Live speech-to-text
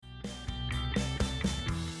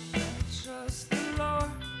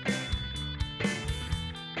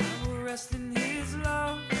rest in his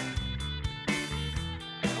love.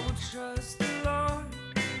 I will trust the Lord,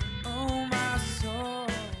 oh my soul.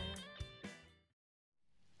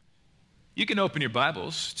 You can open your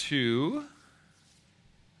Bibles to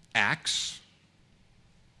Acts.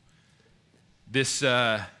 This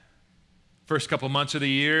first couple months of the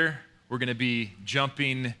year, we're going to be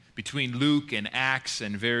jumping between Luke and Acts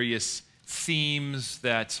and various themes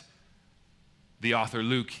that the author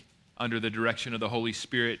Luke, under the direction of the Holy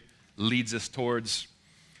Spirit, leads us towards.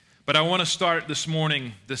 But I want to start this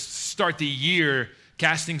morning, start the year,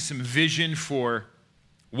 casting some vision for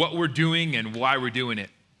what we're doing and why we're doing it.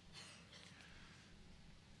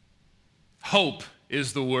 Hope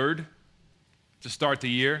is the word to start the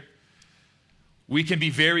year. We can be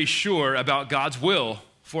very sure about God's will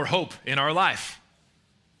for hope in our life.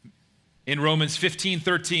 In Romans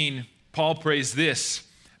 15:13, Paul prays this: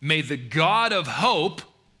 may the God of hope,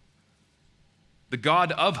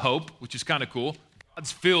 which is kind of cool,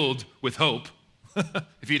 God's filled with hope.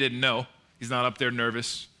 If you didn't know, he's not up there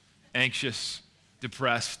nervous, anxious,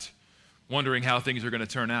 depressed, wondering how things are going to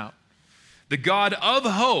turn out. The God of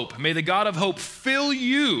hope, may the God of hope fill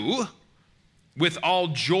you with all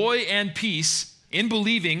joy and peace in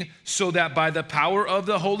believing, so that by the power of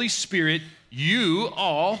the Holy Spirit, you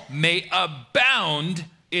all may abound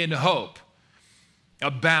in hope.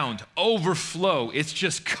 Abound, overflow. It's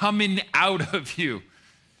just coming out of you.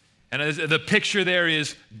 And the picture there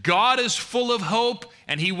is God is full of hope,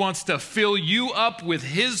 and he wants to fill you up with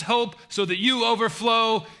his hope so that you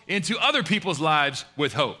overflow into other people's lives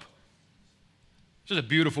with hope. It's just a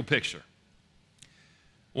beautiful picture.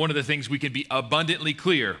 One of the things we can be abundantly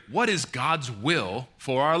clear, what is God's will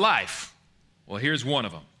for our life? Well, here's one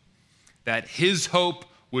of them: that his hope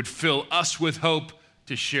would fill us with hope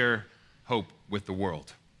to share hope with the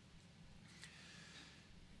world.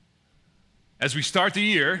 As we start the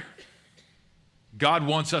year, God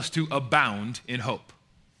wants us to abound in hope.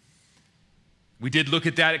 We did look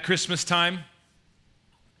at that at Christmas time.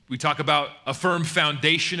 We talk about a firm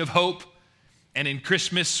foundation of hope. And in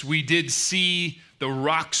Christmas, we did see the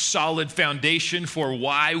rock-solid foundation for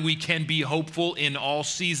why we can be hopeful in all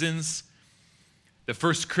seasons. The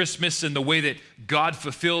first Christmas and the way that God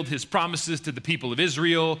fulfilled his promises to the people of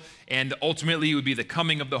Israel, and ultimately it would be the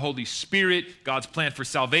coming of the Holy Spirit, God's plan for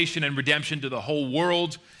salvation and redemption to the whole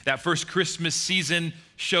world. That first Christmas season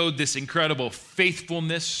showed this incredible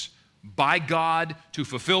faithfulness by God to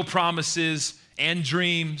fulfill promises and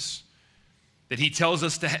dreams that he tells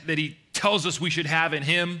us we should have in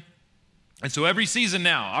him. And so every season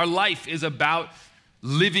now, our life is about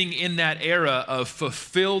living in that era of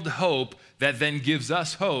fulfilled hope that then gives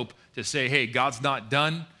us hope to say, hey, God's not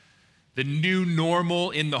done. The new normal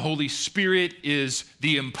in the Holy Spirit is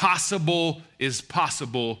the impossible is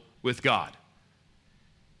possible with God.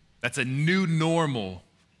 That's a new normal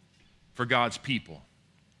for God's people.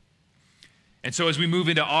 And so as we move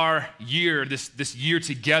into our year, this year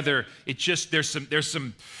together, there's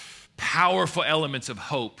some powerful elements of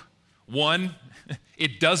hope. One,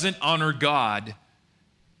 it doesn't honor God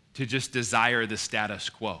to just desire the status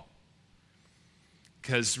quo.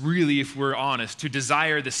 Because really, if we're honest, to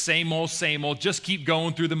desire the same old, just keep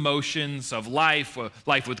going through the motions of life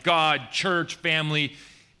with God, church, family,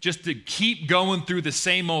 just to keep going through the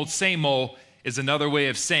same old is another way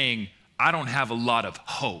of saying, I don't have a lot of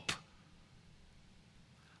hope.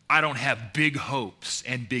 I don't have big hopes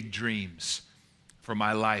and big dreams for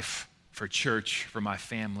my life, for church, for my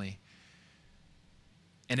family.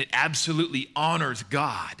 And it absolutely honors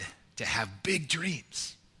God to have big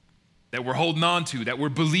dreams that we're holding on to, that we're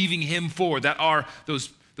believing him for, that are those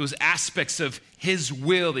aspects of his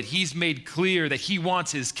will that he's made clear, that he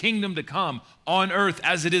wants his kingdom to come on earth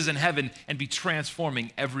as it is in heaven and be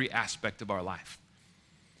transforming every aspect of our life.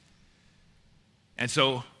 And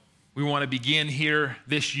so we want to begin here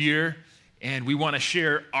this year, and we want to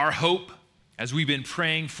share our hope as we've been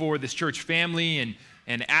praying for this church family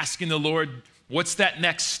and asking the Lord, what's that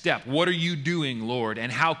next step? What are you doing, Lord?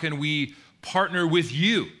 And how can we partner with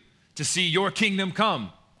you to see your kingdom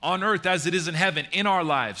come on earth as it is in heaven, in our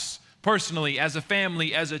lives, personally, as a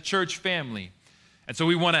family, as a church family? And so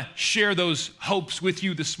we want to share those hopes with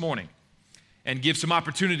you this morning and give some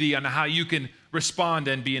opportunity on how you can respond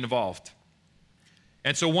and be involved.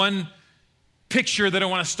 And so one picture that I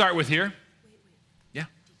want to start with here. Wait. Yeah.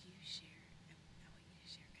 Did you share, I want you to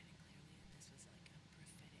share kind of clearly that this was like a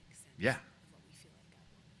prophetic sense Yeah. of what we feel like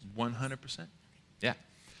God wants. 100%. Yeah.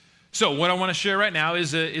 So what I want to share right now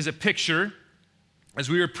is a picture. As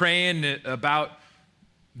we were praying about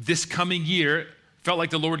this coming year, felt like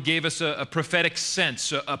the Lord gave us a prophetic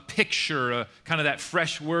sense, a picture, kind of that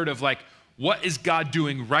fresh word of like, what is God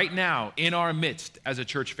doing right now in our midst as a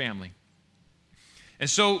church family? And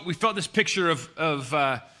so we felt this picture of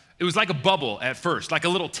it was like a bubble at first, like a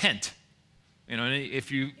little tent. You know, if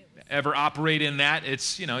you ever operate in that,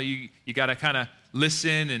 it's, you know, you got to kind of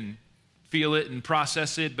listen and feel it and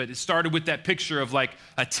process it. But it started with that picture of like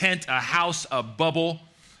a tent, a house, a bubble,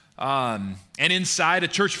 and inside a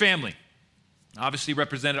church family. Obviously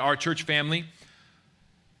represented our church family.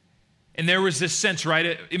 And there was this sense,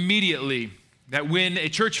 right, immediately that when a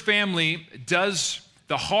church family does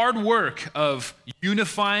the hard work of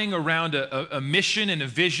unifying around a mission and a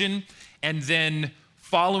vision, and then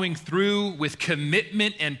following through with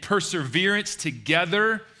commitment and perseverance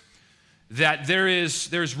together, that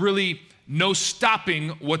there's really no stopping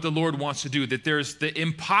what the Lord wants to do, that there's the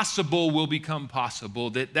impossible will become possible,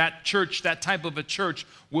 that church, that type of a church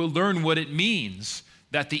will learn what it means,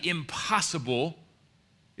 that the impossible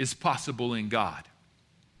is possible in God.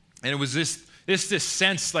 And it was this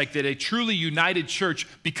sense like that a truly united church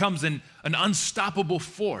becomes an unstoppable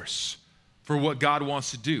force for what God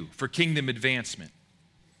wants to do, for kingdom advancement.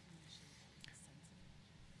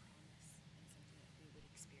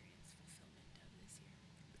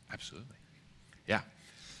 Absolutely. Yeah.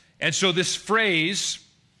 And so this phrase,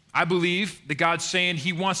 I believe that God's saying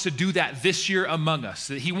he wants to do that this year among us,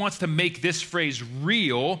 that he wants to make this phrase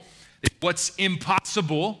real, that what's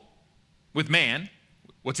impossible with man,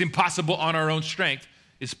 what's impossible on our own strength,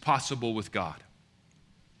 is possible with God.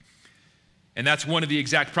 And that's one of the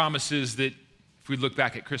exact promises that, if we look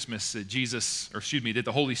back at Christmas, that that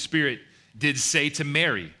the Holy Spirit did say to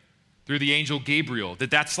Mary through the angel Gabriel,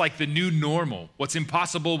 that's like the new normal. What's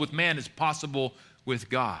impossible with man is possible with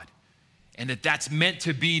God. And that's meant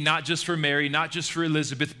to be not just for Mary, not just for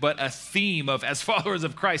Elizabeth, but a theme of, as followers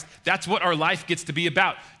of Christ, that's what our life gets to be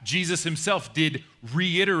about. Jesus himself did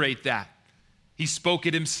reiterate that. He spoke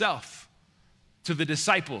it himself to the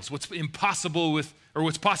disciples. What's possible with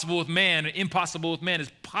man, impossible with man is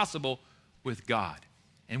possible with God.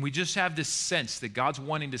 And we just have this sense that God's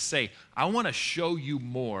wanting to say, I want to show you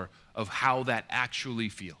more of how that actually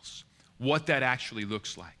feels, what that actually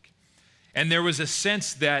looks like. And there was a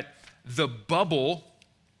sense that the bubble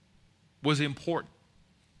was important.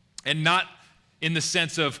 And not in the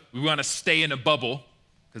sense of we want to stay in a bubble,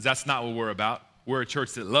 because that's not what we're about. We're a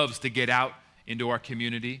church that loves to get out into our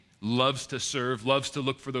community, loves to serve, loves to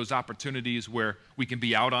look for those opportunities where we can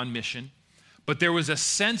be out on mission. But there was a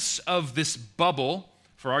sense of this bubble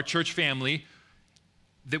for our church family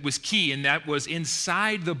that was key, and that was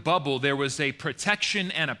inside the bubble there was a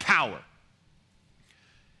protection and a power.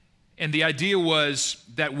 And the idea was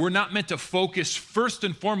that we're not meant to focus first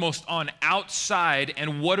and foremost on outside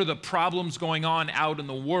and what are the problems going on out in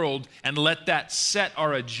the world and let that set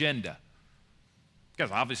our agenda.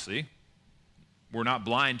 Because obviously, we're not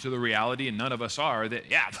blind to the reality, and none of us are, that,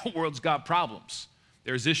 the world's got problems.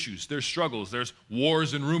 There's issues, there's struggles, there's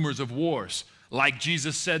wars and rumors of wars, like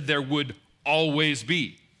Jesus said there would always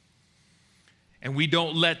be. And we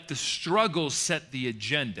don't let the struggles set the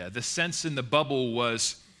agenda. The sense in the bubble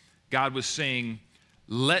was God was saying,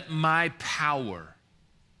 let my power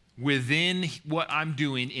within what I'm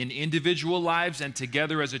doing in individual lives and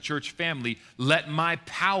together as a church family, let my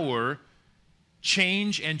power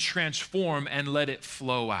change and transform and let it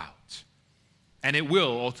flow out. And it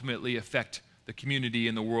will ultimately affect the community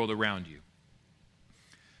and the world around you.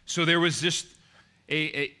 So there was just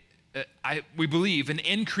we believe, an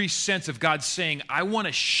increased sense of God saying, I want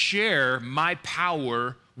to share my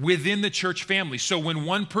power within the church family. So when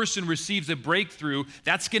one person receives a breakthrough,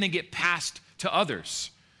 that's going to get passed to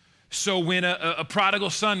others. So when a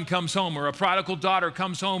prodigal son comes home or a prodigal daughter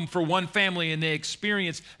comes home for one family and they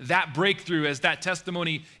experience that breakthrough, as that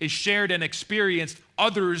testimony is shared and experienced,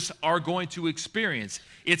 others are going to experience.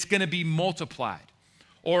 It's going to be multiplied.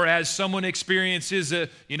 Or as someone experiences a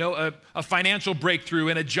financial breakthrough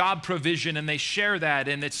and a job provision and they share that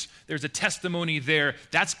and there's a testimony there,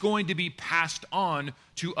 that's going to be passed on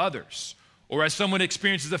to others. Or as someone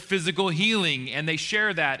experiences a physical healing and they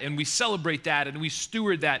share that and we celebrate that and we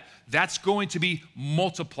steward that, that's going to be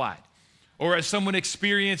multiplied. Or as someone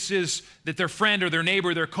experiences that their friend or their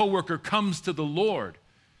neighbor, their coworker comes to the Lord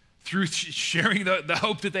through sharing the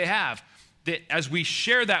hope that they have, that as we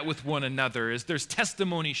share that with one another, as there's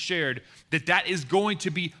testimony shared, that is going to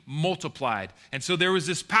be multiplied. And so there was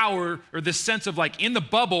this power or this sense of like in the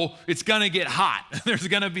bubble, it's going to get hot. There's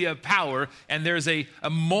going to be a power and there's a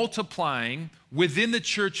multiplying within the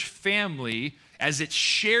church family as it's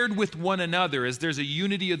shared with one another, as there's a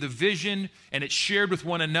unity of the vision and it's shared with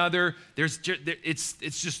one another. It's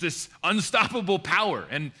just this unstoppable power.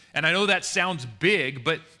 And I know that sounds big,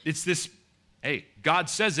 but it's this Hey, God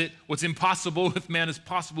says it. What's impossible with man is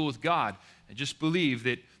possible with God. And just believe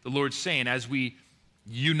that the Lord's saying, as we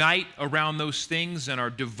unite around those things and are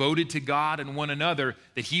devoted to God and one another,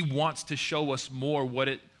 that he wants to show us more what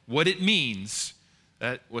it means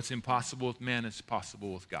that what's impossible with man is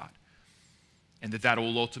possible with God. And that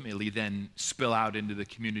will ultimately then spill out into the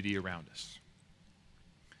community around us.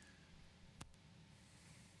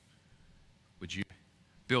 Would you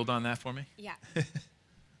build on that for me? Yeah.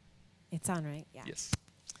 It's on, right? Yeah. Yes.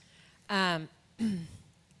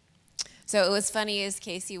 So it was funny as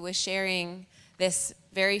Casey was sharing this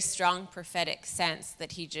very strong prophetic sense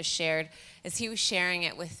that he just shared, as he was sharing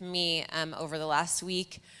it with me over the last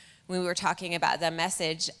week when we were talking about the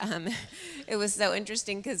message. It was so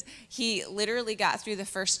interesting because he literally got through the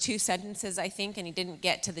first 2 sentences, I think, and he didn't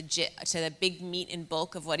get to the big meat and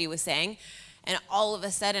bulk of what he was saying. And all of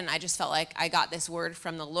a sudden, I just felt like I got this word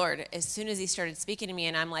from the Lord as soon as he started speaking to me,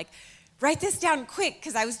 and I'm like, write this down quick,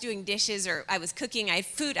 because I was doing dishes or I was cooking. I had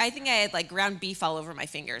food. I think I had like ground beef all over my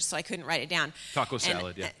fingers, so I couldn't write it down. Taco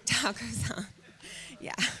salad, yeah. Taco salad,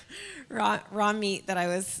 yeah. Raw meat that I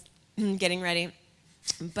was getting ready.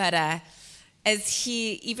 But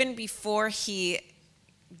even before he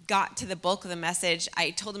got to the bulk of the message,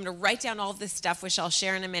 I told him to write down all of this stuff, which I'll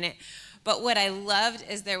share in a minute. But what I loved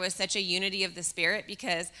is there was such a unity of the Spirit,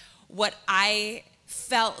 because what I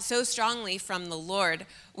felt so strongly from the Lord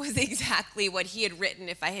was exactly what he had written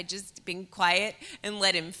if I had just been quiet and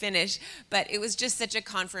let him finish. But it was just such a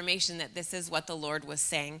confirmation that this is what the Lord was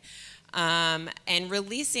saying, and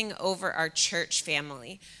releasing over our church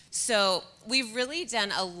family. So we've really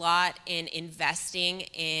done a lot in investing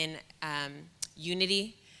in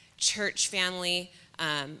unity, church family,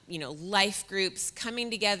 life groups,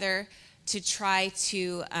 coming together to try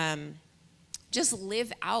to just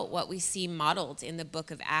live out what we see modeled in the book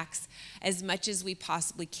of Acts as much as we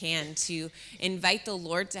possibly can, to invite the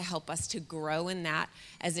Lord to help us to grow in that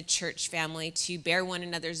as a church family, to bear one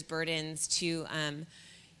another's burdens, to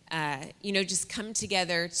just come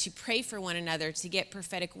together to pray for one another, to get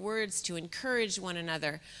prophetic words, to encourage one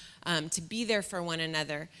another, to be there for one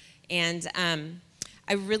another. And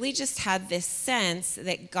I really just had this sense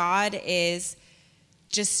that God is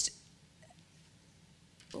just,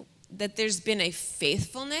 that there's been a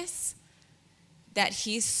faithfulness that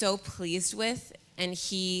he's so pleased with, and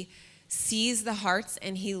he sees the hearts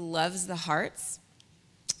and he loves the hearts.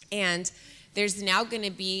 And there's now going to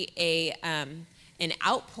be an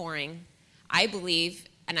outpouring, I believe,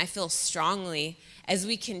 and I feel strongly, as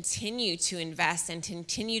we continue to invest and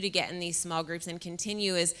continue to get in these small groups and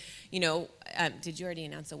continue as, did you already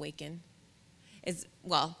announce Awaken?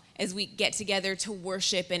 As we get together to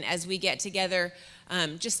worship, and as we get together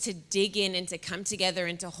just to dig in and to come together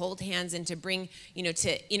and to hold hands and to bring,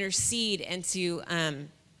 to intercede and to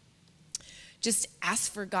just ask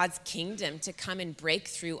for God's kingdom to come and break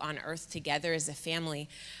through on earth together as a family.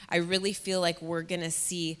 I really feel like we're going to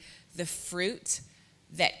see the fruit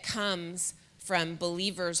that comes from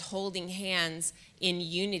believers holding hands in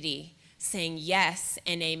unity, saying yes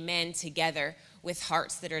and amen together with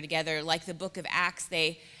hearts that are together. Like the book of Acts,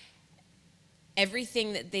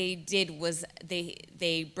 everything that they did was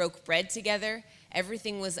they broke bread together.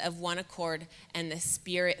 Everything was of one accord, and the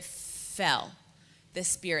Spirit fell. The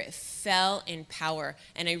Spirit fell in power.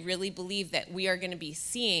 And I really believe that we are going to be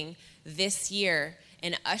seeing this year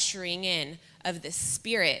an ushering in of the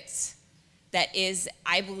Spirit that is,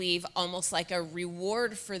 I believe, almost like a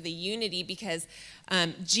reward for the unity, because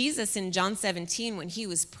Jesus in John 17, when he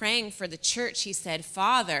was praying for the church, he said,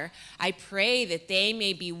 Father, I pray that they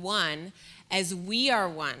may be one as we are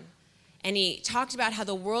one. And he talked about how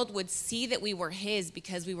the world would see that we were his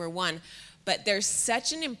because we were one. But there's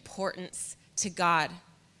such an importance to God.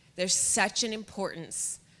 There's such an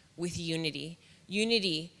importance with unity.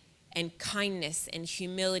 Unity and kindness and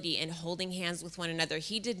humility and holding hands with one another.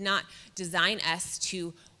 He did not design us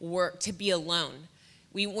to work, to be alone.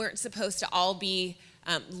 We weren't supposed to all be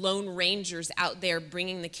lone rangers out there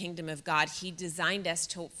bringing the kingdom of God. He designed us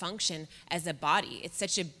to function as a body. It's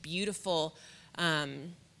such a beautiful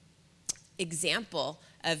example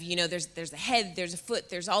of, there's a head, there's a foot,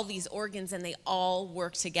 there's all these organs, and they all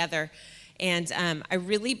work together. And I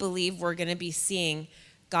really believe we're going to be seeing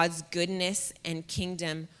God's goodness and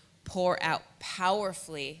kingdom pour out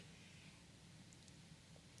powerfully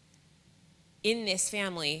in this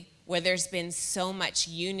family, where there's been so much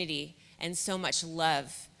unity and so much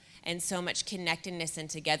love and so much connectedness and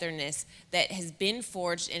togetherness that has been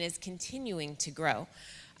forged and is continuing to grow.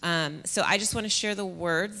 So I just want to share the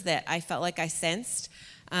words that I felt like I sensed.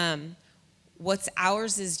 What's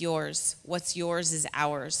ours is yours. What's yours is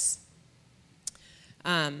ours.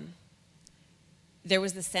 there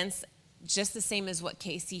was the sense, just the same as what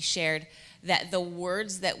Casey shared, that the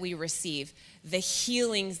words that we receive, the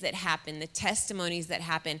healings that happen, the testimonies that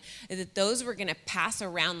happen, that those were going to pass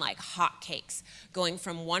around like hotcakes, going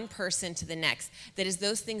from one person to the next. That as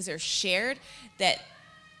those things are shared, that,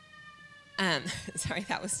 sorry,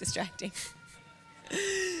 that was distracting.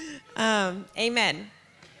 Amen.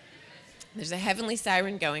 There's a heavenly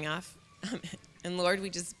siren going off. And Lord, we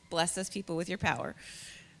just bless those people with your power.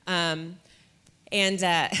 Sorry,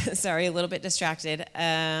 a little bit distracted.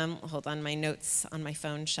 Hold on, my notes on my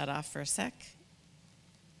phone shut off for a sec.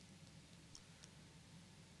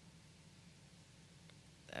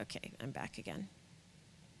 Okay, I'm back again.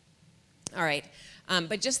 All right,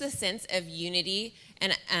 but just the sense of unity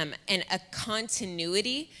and a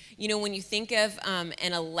continuity. You know, when you think of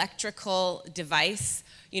an electrical device,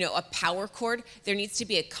 you know, a power cord, there needs to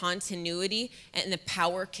be a continuity and the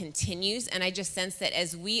power continues. And I just sense that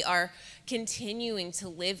as we are continuing to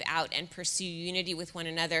live out and pursue unity with one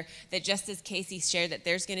another, that just as Casey shared, that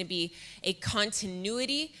there's going to be a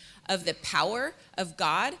continuity of the power of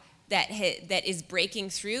God that is breaking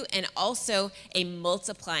through, and also a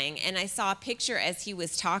multiplying. And I saw a picture as he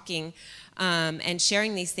was talking and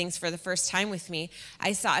sharing these things for the first time with me.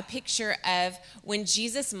 I saw a picture of when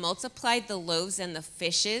Jesus multiplied the loaves and the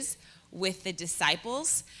fishes with the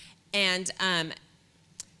disciples, and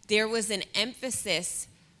there was an emphasis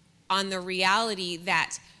on the reality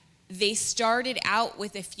that they started out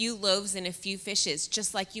with a few loaves and a few fishes,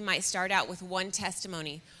 just like you might start out with one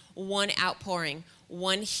testimony, one outpouring,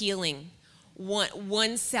 one healing,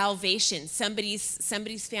 one salvation.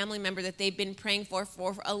 Somebody's family member that they've been praying for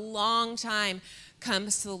a long time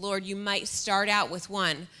comes to the Lord. You might start out with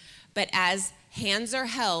one, but as hands are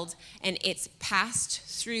held and it's passed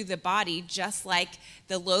through the body, just like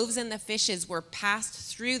the loaves and the fishes were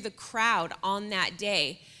passed through the crowd on that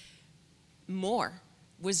day, more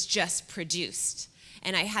was just produced.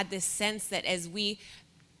 And I had this sense that as we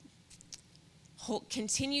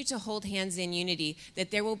continue to hold hands in unity, that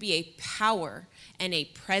there will be a power and a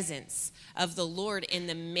presence of the Lord in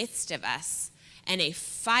the midst of us, and a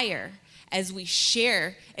fire as we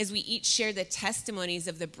each share the testimonies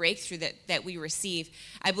of the breakthrough that we receive.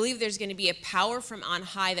 I believe there's going to be a power from on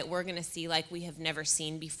high that we're going to see like we have never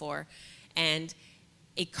seen before, and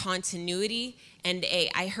a continuity, and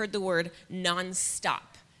I heard the word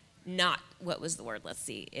nonstop. What was the word? Let's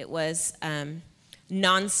see. It was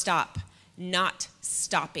nonstop. Not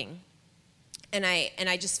stopping. And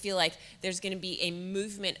I just feel like there's going to be a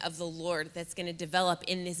movement of the Lord that's going to develop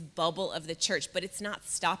in this bubble of the church, but it's not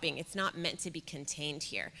stopping. It's not meant to be contained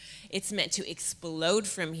here. It's meant to explode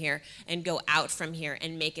from here and go out from here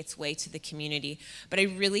and make its way to the community. But I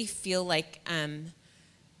really feel like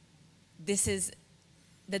this is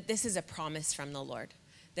a promise from the Lord,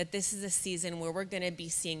 that this is a season where we're going to be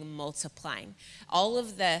seeing multiplying. All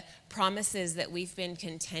of the promises that we've been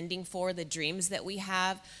contending for, the dreams that we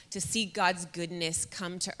have, to see God's goodness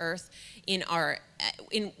come to earth in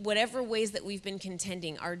whatever ways that we've been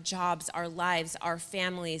contending, our jobs, our lives, our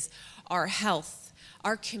families, our health,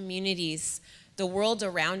 our communities, the world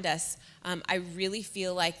around us. I really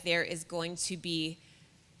feel like there is going to be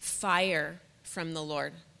fire from the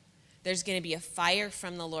Lord. There's going to be a fire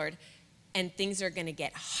from the Lord, and things are going to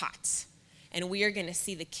get hot. And we are going to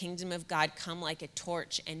see the kingdom of God come like a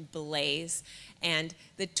torch and blaze. And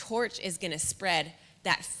the torch is going to spread.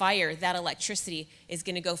 That fire, that electricity is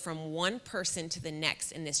going to go from one person to the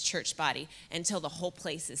next in this church body until the whole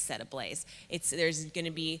place is set ablaze. There's going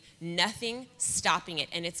to be nothing stopping it.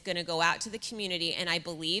 And it's going to go out to the community. And I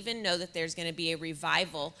believe and know that there's going to be a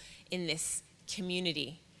revival in this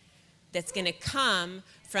community that's going to come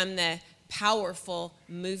from the powerful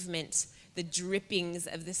movement, the drippings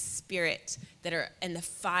of the Spirit and the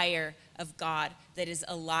fire of God that is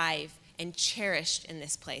alive and cherished in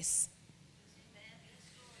this place.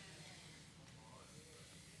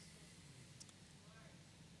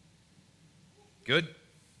 Good?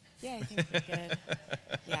 Yeah, I think we're good.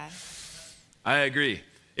 Yeah. I agree.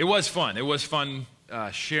 It was fun. It was fun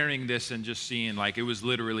sharing this and just seeing, like, it was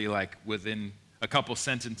literally like within a couple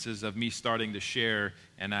sentences of me starting to share,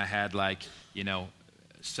 and I had, like,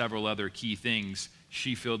 several other key things.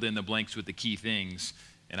 She filled in the blanks with the key things.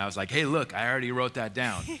 And I was like, hey, look, I already wrote that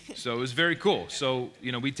down. So it was very cool. So,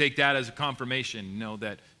 we take that as a confirmation,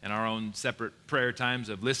 that in our own separate prayer times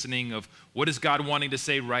of listening of what is God wanting to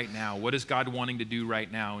say right now? What is God wanting to do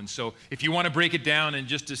right now? And so if you want to break it down in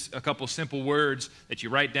just a couple simple words that you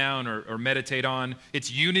write down or meditate on,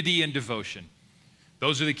 it's unity and devotion.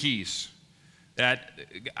 Those are the keys that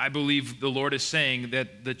I believe the Lord is saying,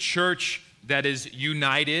 that the church that is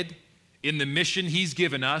united in the mission he's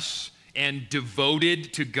given us, and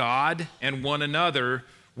devoted to God and one another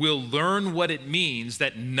will learn what it means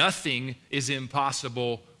that nothing is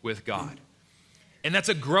impossible with God. And that's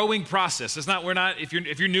a growing process. If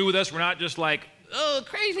you're new with us, we're not just like, oh,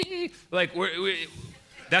 crazy. Like,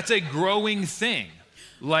 that's a growing thing.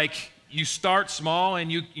 Like, you start small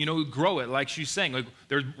and you grow it, like she's saying. Like,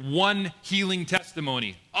 there's one healing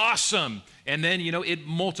testimony. Awesome. And then, it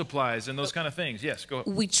multiplies and those kind of things. Yes, go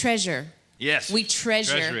ahead. We treasure. Yes. We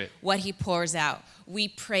treasure it. what he pours out. We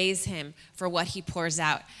praise him for what he pours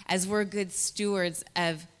out. As we're good stewards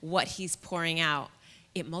of what he's pouring out,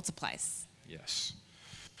 it multiplies. Yes.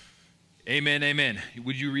 Amen, amen.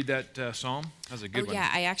 Would you read that psalm? That was a good one. Yeah,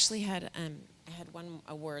 I actually had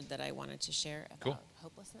a word that I wanted to share about Cool.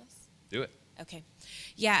 hopelessness. Do it. Okay.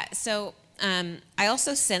 Yeah, so I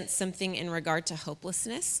also sensed something in regard to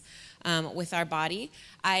hopelessness with our body.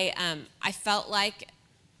 I felt like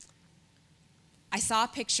I saw a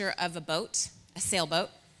picture of a boat, a sailboat,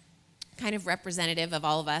 kind of representative of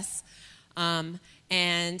all of us.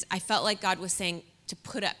 And I felt like God was saying to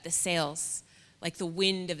put up the sails, like the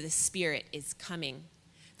wind of the Spirit is coming.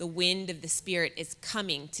 The wind of the Spirit is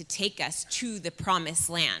coming to take us to the promised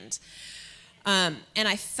land. And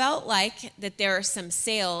I felt like that there are some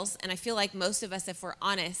sails, and I feel like most of us, if we're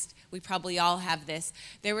honest, we probably all have this.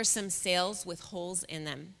 There were some sails with holes in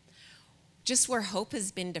them, just where hope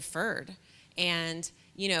has been deferred. And,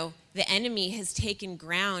 the enemy has taken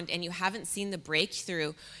ground, and you haven't seen the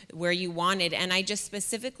breakthrough where you wanted. And I just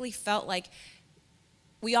specifically felt like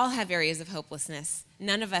we all have areas of hopelessness.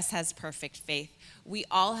 None of us has perfect faith. We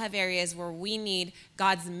all have areas where we need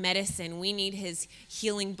God's medicine. We need his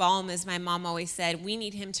healing balm, as my mom always said. We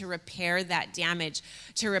need him to repair that damage,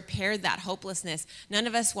 to repair that hopelessness. None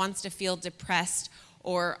of us wants to feel depressed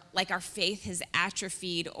or like our faith has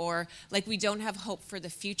atrophied or like we don't have hope for the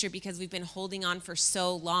future because we've been holding on for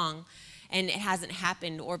so long and it hasn't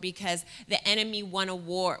happened, or because the enemy won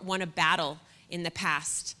a battle in the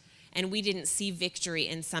past and we didn't see victory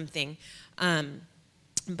in something.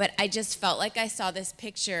 But I just felt like I saw this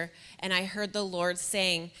picture and I heard the Lord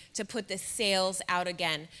saying to put the sails out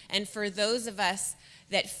again. And for those of us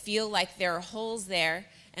that feel like there are holes there,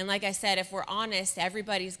 and like I said, if we're honest,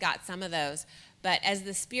 everybody's got some of those. But as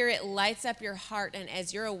the Spirit lights up your heart and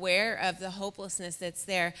as you're aware of the hopelessness that's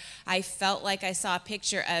there, I felt like I saw a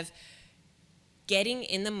picture of getting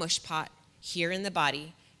in the mush pot here in the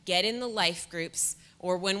body, get in the life groups,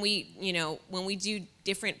 or when we do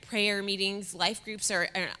different prayer meetings, life groups are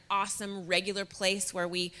an awesome regular place where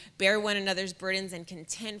we bear one another's burdens and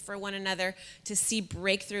contend for one another to see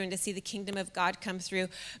breakthrough and to see the kingdom of God come through.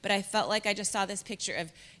 But I felt like I just saw this picture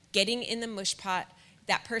of getting in the mush pot,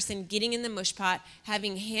 that person getting in the mush pot,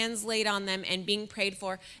 having hands laid on them and being prayed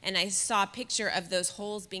for, and I saw a picture of those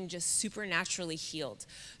holes being just supernaturally healed.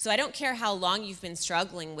 So I don't care how long you've been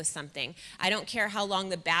struggling with something. I don't care how long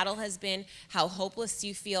the battle has been, how hopeless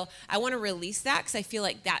you feel. I want to release that because I feel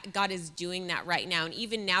like that God is doing that right now. And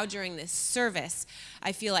even now during this service,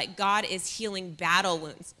 I feel like God is healing battle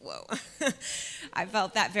wounds. Whoa. I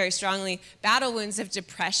felt that very strongly. Battle wounds of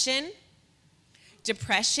depression.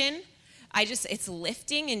 It's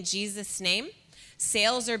lifting in Jesus' name.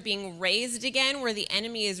 Sails are being raised again where the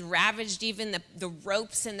enemy has ravaged even the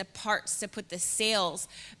ropes and the parts to put the sails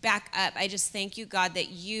back up. I just thank you, God, that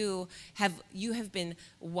you have been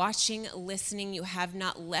watching, listening. You have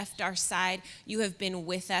not left our side. You have been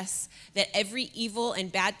with us. That every evil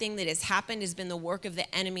and bad thing that has happened has been the work of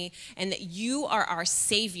the enemy, and that you are our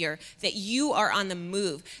Savior, that you are on the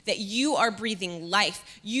move, that you are breathing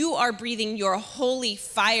life. You are breathing your holy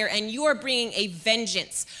fire, and you are bringing a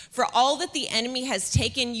vengeance for all that the enemy has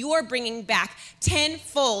taken. You are bringing back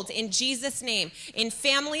tenfold in Jesus' name, in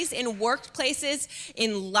families, in workplaces,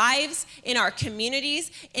 in lives, in our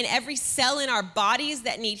communities, in every cell in our bodies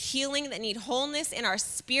that need healing, that need wholeness, in our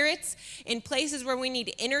spirits, in places where we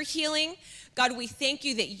need inner healing. God, we thank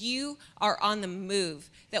you that you are on the move,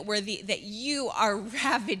 that you are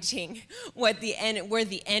ravaging where the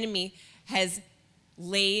enemy has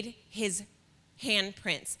laid his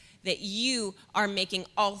handprints, that you are making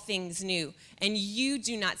all things new. And you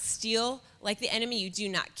do not steal like the enemy. You do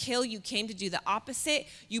not kill. You came to do the opposite.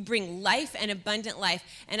 You bring life and abundant life.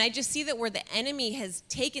 And I just see that where the enemy has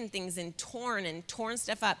taken things and torn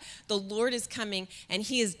stuff up, the Lord is coming and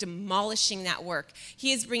he is demolishing that work.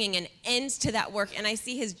 He is bringing an end to that work. And I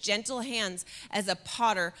see his gentle hands as a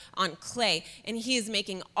potter on clay, and he is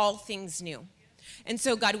making all things new. And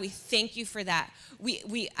so, God, we thank you for that.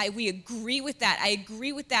 We agree with that. I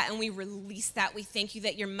agree with that, and we release that. We thank you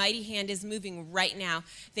that your mighty hand is moving right now,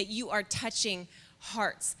 that you are touching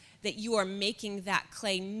hearts, that you are making that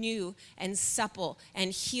clay new and supple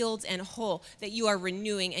and healed and whole, that you are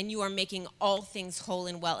renewing and you are making all things whole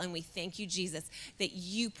and well. And we thank you, Jesus, that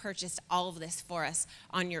you purchased all of this for us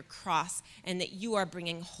on your cross and that you are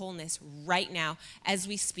bringing wholeness right now as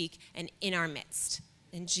we speak and in our midst.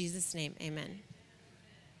 In Jesus' name, amen.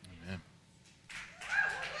 Amen.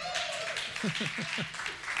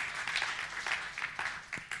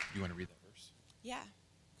 You want to read that verse? Yeah.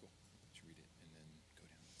 Cool. Let's read it and then go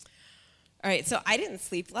down. All right, so I didn't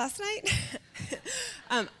sleep last night.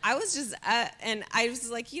 I was just, and I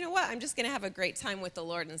was like, you know what? I'm just going to have a great time with the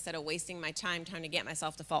Lord instead of wasting my time trying to get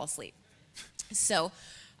myself to fall asleep. So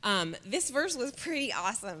this verse was pretty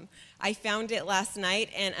awesome. I found it last night,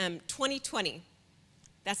 and 2020,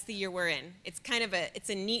 that's the year we're in. It's kind of it's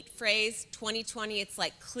a neat phrase, 2020. It's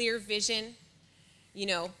like clear vision, you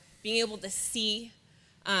know, being able to see.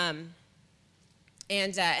 And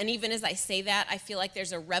even as I say that, I feel like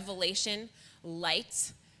there's a revelation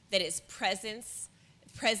light that is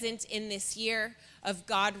present in this year of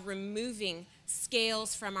God removing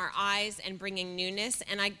scales from our eyes and bringing newness.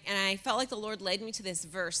 And I felt like the Lord led me to this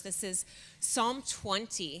verse. This is Psalm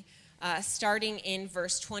 20, starting in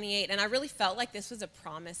verse 28. And I really felt like this was a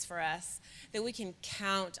promise for us, that we can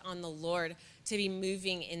count on the Lord to be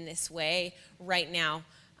moving in this way right now.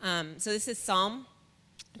 So this is Psalm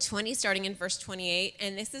 20, starting in verse 28,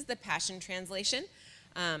 and this is the Passion Translation.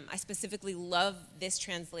 I specifically love this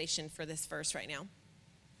translation for this verse right now.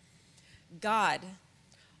 God,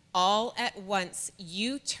 all at once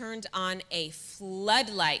you turned on a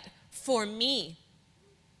floodlight for me.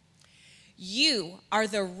 You are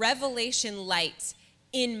the revelation light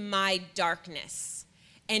in my darkness,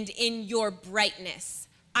 and in your brightness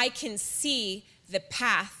I can see the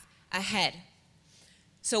path ahead.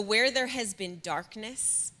 So where there has been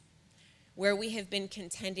darkness, where we have been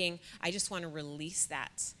contending, I just want to release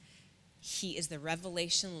that. He is the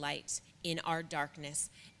revelation light in our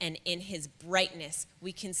darkness, and in his brightness,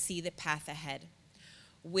 we can see the path ahead.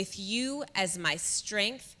 With you as my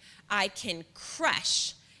strength, I can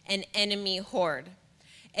crush an enemy horde,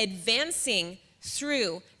 advancing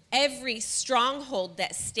through every stronghold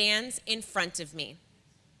that stands in front of me.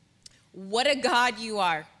 What a God you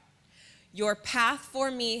are. Your path for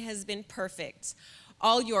me has been perfect.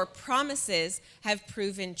 All your promises have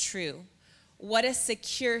proven true. What a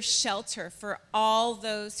secure shelter for all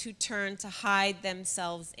those who turn to hide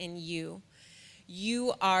themselves in you.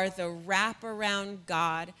 You are the wraparound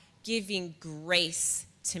God giving grace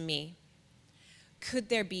to me. Could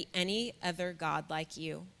there be any other God like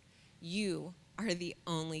you? You are the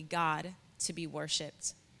only God to be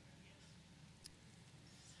worshiped.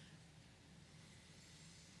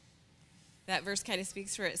 That verse kind of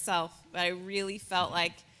speaks for itself, but I really felt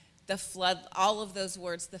like the flood, all of those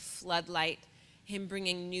words, the floodlight, him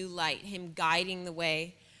bringing new light, him guiding the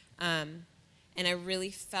way. And I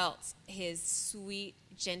really felt his sweet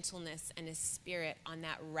gentleness and his spirit on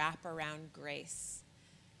that wraparound grace,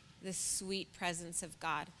 the sweet presence of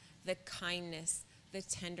God, the kindness, the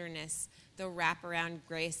tenderness, the wraparound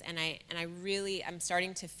grace. And I'm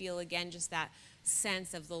starting to feel again just that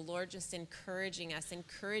sense of the Lord just encouraging us,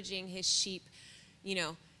 encouraging his sheep, you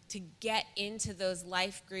know, to get into those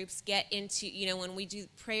life groups, get into, you know, when we do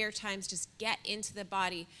prayer times, just get into the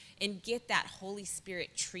body and get that Holy Spirit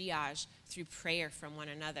triage through prayer from one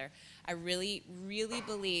another. I really, really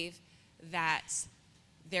believe that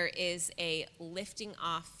there is a lifting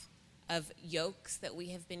off of yokes that we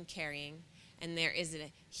have been carrying, and there is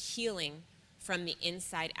a healing from the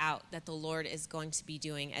inside out that the Lord is going to be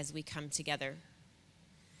doing as we come together.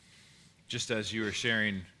 Just as you were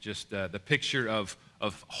sharing, just the picture of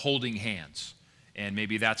holding hands, and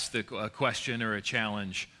maybe that's the question or a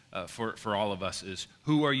challenge for all of us is,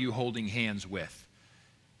 who are you holding hands with?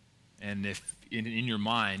 And if in your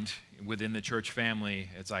mind, within the church family,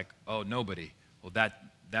 it's like, oh, nobody. Well,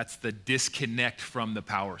 that's the disconnect from the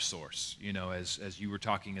power source, you know, as you were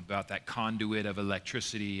talking about that conduit of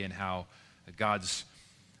electricity and how God's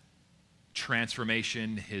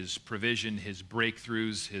transformation, his provision, his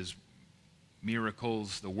breakthroughs, his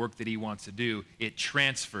miracles, the work that he wants to do, it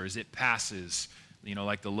transfers, it passes, you know,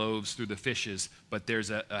 like the loaves through the fishes, but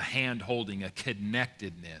there's a hand holding, a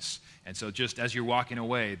connectedness. And so just as you're walking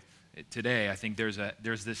away today, I think there's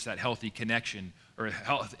that healthy connection or a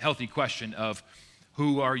healthy question of,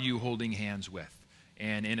 who are you holding hands with?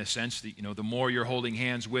 And in a sense, you know, the more you're holding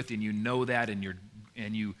hands with, and you know that, and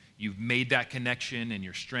you've made that connection, and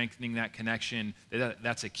you're strengthening that connection,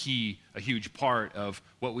 that's a huge part of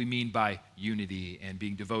what we mean by unity and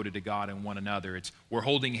being devoted to God and one another. We're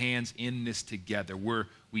holding hands in this together.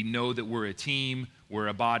 We know that we're a team. We're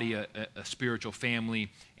a body, a spiritual family,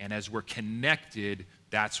 and as we're connected,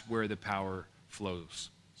 that's where the power flows.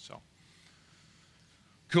 So,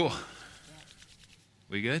 cool.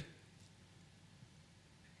 We good?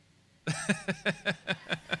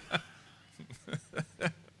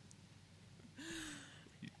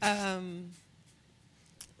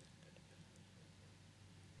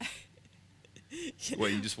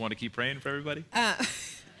 What, you just want to keep praying for everybody?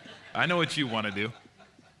 I know what you want to do.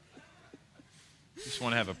 Just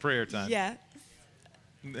want to have a prayer time. Yeah.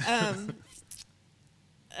 I'm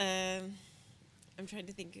trying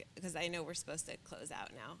to think, because I know we're supposed to close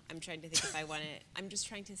out now. I'm trying to think if I want to, I'm just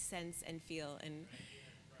trying to sense and feel and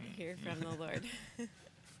hear from the Lord.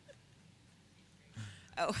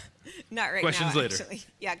 Oh, not right Questions now, later. actually.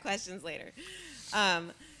 Yeah, questions later.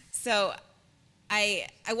 So I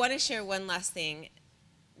want to share one last thing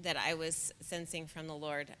that I was sensing from the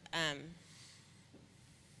Lord.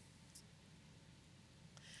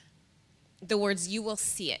 The words, you will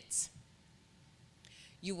see it.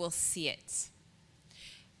 You will see it.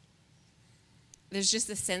 There's just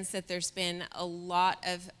a sense that there's been a lot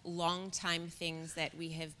of long time things that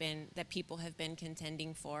people have been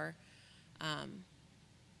contending for. And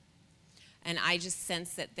I just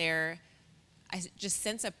sense that I just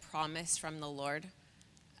sense a promise from the Lord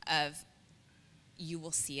of, you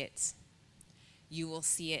will see it. You will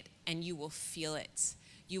see it and you will feel it.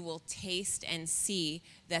 You will taste and see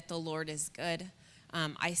that the Lord is good.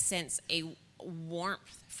 I sense a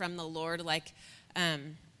warmth from the Lord, like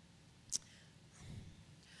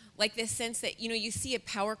this sense that, you see a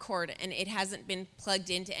power cord and it hasn't been plugged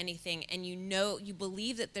into anything, and you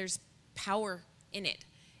believe that there's power in it,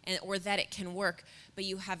 or that it can work, but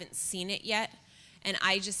you haven't seen it yet. And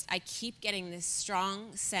I keep getting this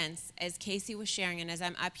strong sense, as Casey was sharing and as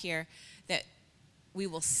I'm up here, that we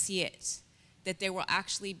will see it, that there will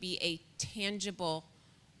actually be a tangible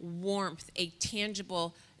warmth, a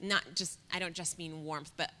tangible, I don't just mean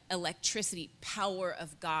warmth, but electricity, power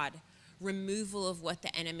of God, removal of what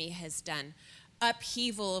the enemy has done,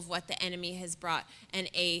 upheaval of what the enemy has brought, and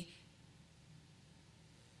a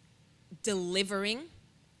delivering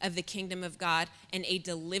of the kingdom of God, and a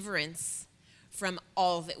deliverance from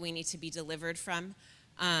all that we need to be delivered from.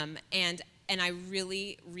 And I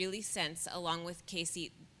really, really sense, along with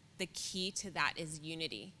Casey, the key to that is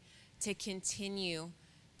unity, to continue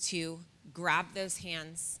to grab those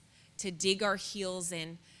hands, to dig our heels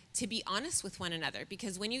in, to be honest with one another.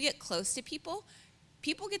 Because when you get close to people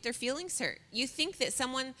get their feelings hurt. You think that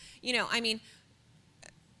someone,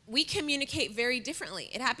 we communicate very differently.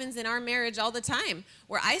 It happens in our marriage all the time,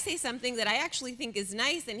 where I say something that I actually think is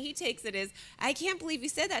nice, and he takes it as, I can't believe you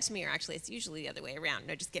said that to me, or actually it's usually the other way around.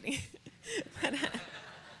 No, just kidding. But,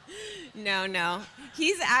 no.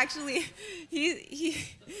 He's actually,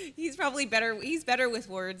 he's probably better. He's better with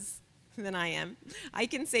words than I am. I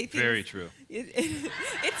can say things. Very true. You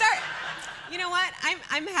know what?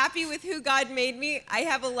 I'm happy with who God made me. I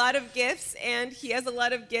have a lot of gifts, and he has a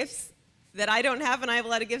lot of gifts that I don't have, and I have a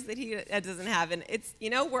lot of gifts that he doesn't have. And it's,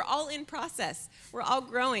 we're all in process. We're all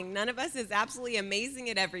growing. None of us is absolutely amazing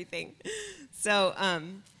at everything. So,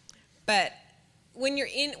 but when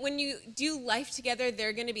you do life together, there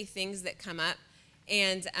are going to be things that come up,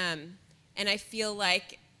 and I feel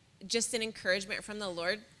like just an encouragement from the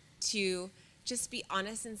Lord to just be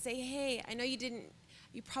honest and say, hey, I know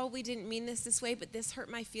you probably didn't mean this way, but this hurt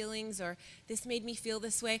my feelings, or this made me feel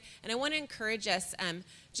this way. And I want to encourage us,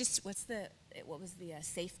 what was the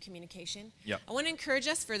safe communication? Yep. I want to encourage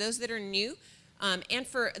us, for those that are new, and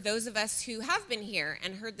for those of us who have been here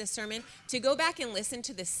and heard this sermon, to go back and listen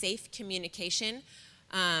to the safe communication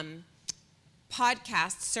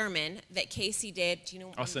podcast sermon that Casey did. Do you know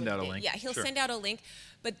what I'll send out a link. Yeah, he'll Sure. send out a link.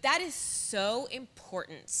 But that is so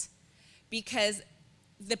important, because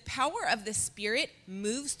the power of the Spirit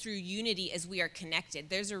moves through unity as we are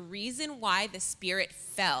connected. There's a reason why the Spirit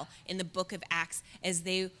fell in the book of Acts, as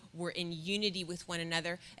they were in unity with one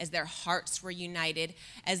another, as their hearts were united,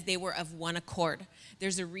 as they were of one accord.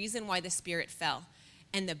 There's a reason why the Spirit fell.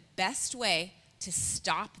 And the best way to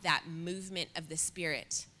stop that movement of the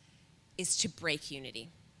Spirit is to break unity.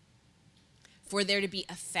 For there to be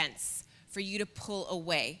offense, for you to pull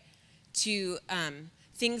away, to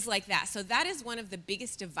things like that. So that is one of the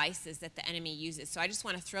biggest devices that the enemy uses. So I just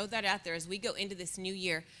want to throw that out there as we go into this new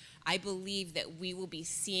year. I believe that we will be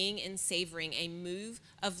seeing and savoring a move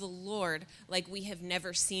of the Lord like we have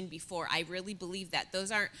never seen before. I really believe that.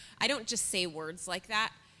 I don't just say words like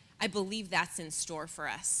that. I believe that's in store for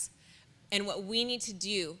us. And what we need to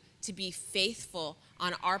do to be faithful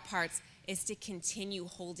on our parts is to continue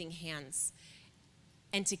holding hands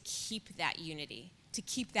and to keep that unity, to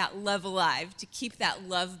keep that love alive, to keep that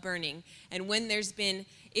love burning. And when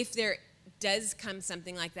if there does come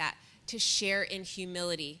something like that, to share in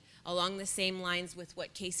humility along the same lines with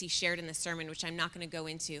what Casey shared in the sermon, which I'm not going to go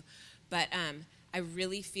into. But I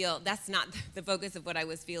really feel that's not the focus of what I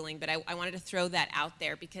was feeling, but I wanted to throw that out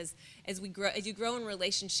there because as you grow in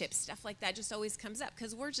relationships, stuff like that just always comes up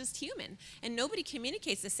because we're just human and nobody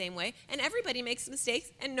communicates the same way and everybody makes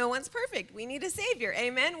mistakes and no one's perfect. We need a savior.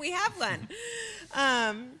 Amen. We have one.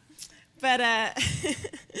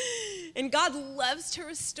 And God loves to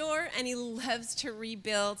restore and he loves to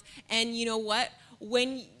rebuild. And you know what?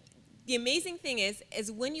 The amazing thing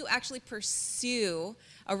is when you actually pursue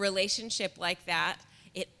a relationship like that,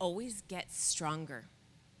 it always gets stronger.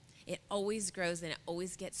 It always grows and it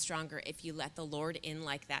always gets stronger if you let the Lord in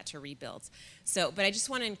like that to rebuild. But I just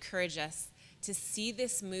want to encourage us to see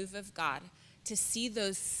this move of God, to see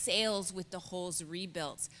those sails with the holes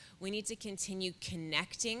rebuilt. We need to continue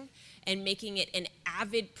connecting and making it an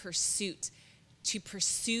avid pursuit to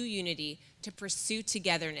pursue unity, to pursue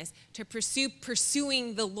togetherness, to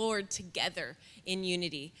pursuing the Lord together in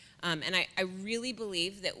unity. And I really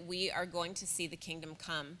believe that we are going to see the kingdom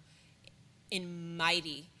come in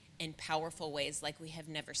mighty and powerful ways like we have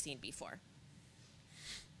never seen before.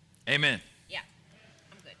 Amen. Yeah,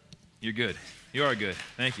 I'm good. You're good. You are good.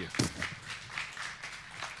 Thank you.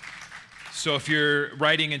 So if you're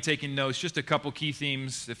writing and taking notes, just a couple key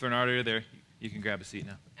themes. If they're not already there, you can grab a seat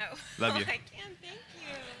now. Oh, Love you. I can. Thank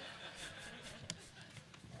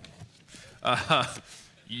you.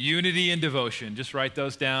 Unity and devotion. Just write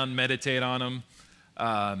those down, meditate on them.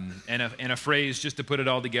 And a phrase just to put it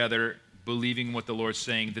all together, believing what the Lord's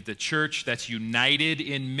saying, that the church that's united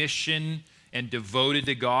in mission and devoted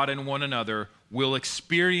to God and one another will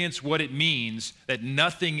experience what it means that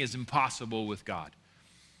nothing is impossible with God.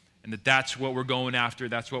 And that's what we're going after.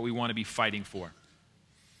 That's what we want to be fighting for.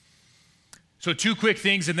 So 2 quick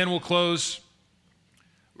things, and then we'll close.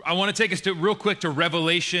 I want to take us real quick to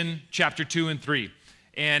Revelation chapter 2 and 3.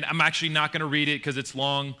 And I'm actually not going to read it because it's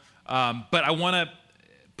long, but I want to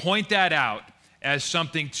point that out as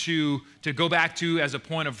something to go back to as a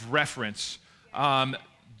point of reference. The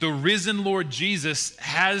risen Lord Jesus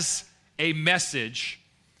has a message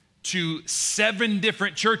to 7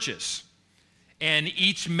 different churches, and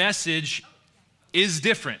each message is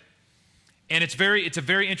different. And it's a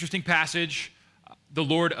very interesting passage. The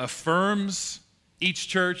Lord affirms each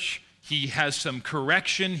church. He has some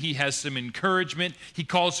correction. He has some encouragement. He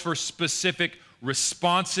calls for specific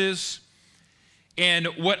responses. And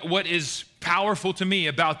what is powerful to me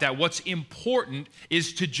about that, what's important,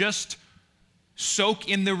 is to just soak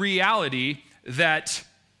in the reality that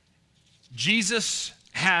Jesus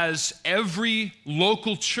has every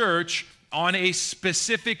local church on a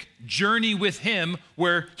specific journey with him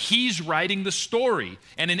where he's writing the story.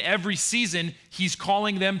 And in every season, he's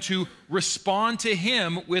calling them to respond to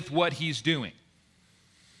him with what he's doing.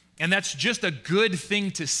 And that's just a good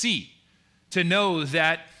thing to see, to know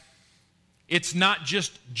that it's not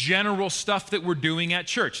just general stuff that we're doing at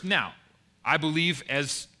church. Now, I believe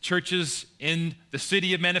as churches in the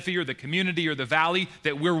city of Menifee or the community or the valley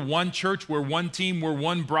that we're one church, we're one team, we're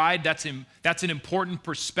one bride. That's an important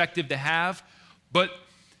perspective to have. But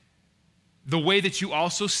the way that you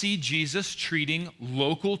also see Jesus treating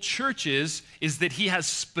local churches is that he has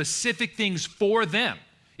specific things for them.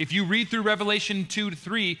 If you read through Revelation 2 to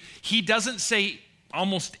 3, he doesn't say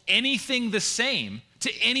almost anything the same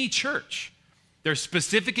to any church. There's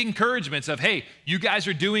specific encouragements of, hey, you guys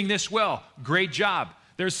are doing this well. Great job.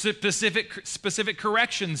 There's specific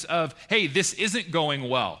corrections of, hey, this isn't going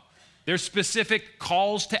well. There's specific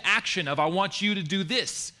calls to action of, I want you to do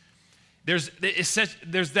this. There's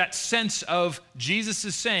that sense of Jesus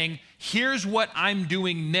is saying, here's what I'm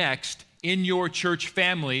doing next in your church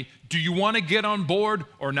family. Do you want to get on board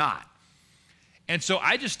or not? And so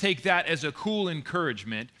I just take that as a cool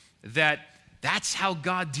encouragement that that's how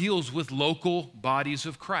God deals with local bodies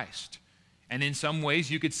of Christ. And in some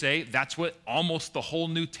ways, you could say that's what almost the whole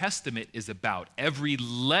New Testament is about. Every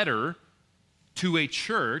letter to a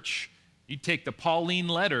church, you take the Pauline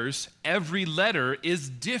letters, every letter is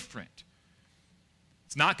different.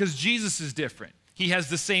 It's not because Jesus is different. He has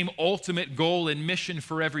the same ultimate goal and mission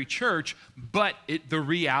for every church, but the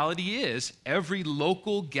reality is every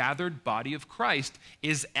local gathered body of Christ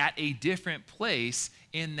is at a different place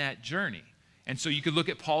in that journey. And so you could look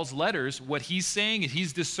at Paul's letters. What he's saying is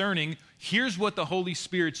he's discerning, here's what the Holy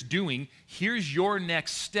Spirit's doing. Here's your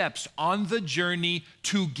next steps on the journey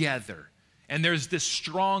together. And there's this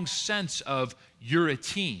strong sense of you're a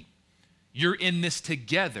team. You're in this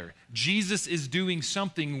together. Jesus is doing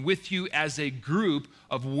something with you as a group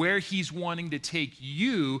of where he's wanting to take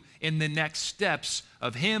you in the next steps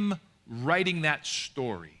of him writing that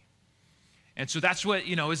story. And so that's what,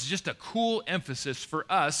 is just a cool emphasis for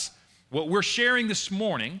us. What we're sharing this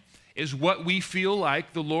morning is what we feel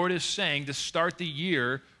like the Lord is saying to start the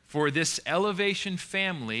year for this Elevation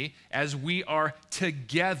family as we are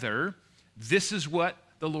together. This is what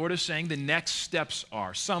the Lord is saying the next steps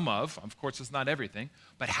are. Of course, it's not everything,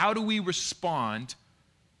 but how do we respond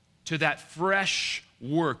to that fresh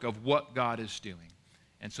work of what God is doing?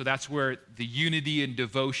 And so that's where the unity and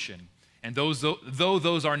devotion, and though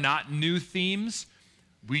those are not new themes,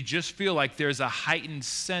 we just feel like there's a heightened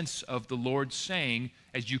sense of the Lord saying,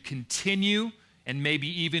 as you continue, and maybe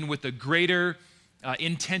even with a greater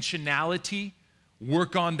intentionality,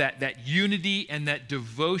 work on that unity and that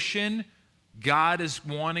devotion. God is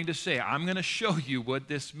wanting to say, I'm going to show you what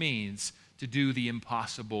this means to do the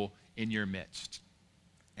impossible in your midst.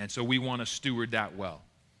 And so we want to steward that well.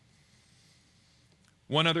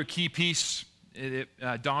 One other key piece,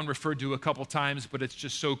 Don referred to a couple times, but it's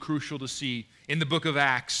just so crucial to see. In the book of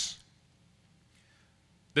Acts,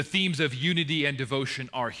 the themes of unity and devotion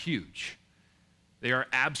are huge. They are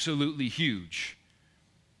absolutely huge.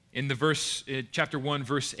 In chapter 1,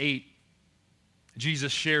 verse 8,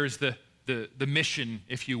 Jesus shares the mission,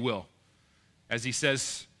 if you will, as he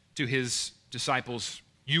says to his disciples,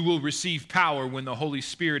 you will receive power when the Holy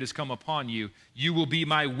Spirit has come upon you. You will be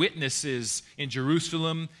my witnesses in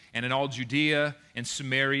Jerusalem and in all Judea and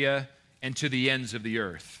Samaria and to the ends of the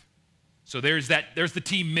earth. So there's the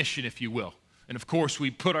team mission, if you will. And of course,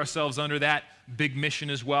 we put ourselves under that big mission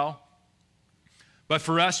as well. But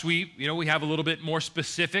for us, we have a little bit more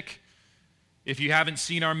specific. If you haven't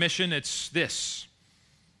seen our mission, it's this.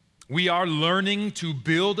 We are learning to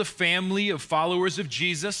build a family of followers of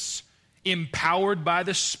Jesus, empowered by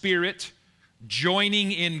the Spirit,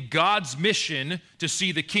 joining in God's mission to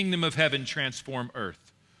see the kingdom of heaven transform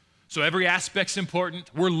earth. So every aspect's important.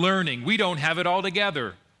 We're learning. We don't have it all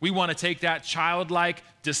together. We want to take that childlike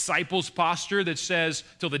disciples posture that says,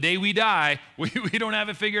 till the day we die, we don't have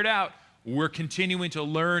it figured out. We're continuing to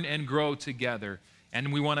learn and grow together.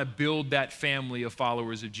 And we want to build that family of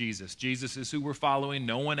followers of Jesus. Jesus is who we're following,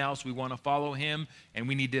 no one else. We want to follow him, and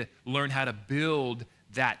we need to learn how to build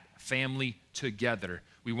that family together.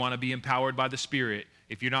 We want to be empowered by the Spirit.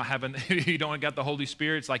 If you don't got the Holy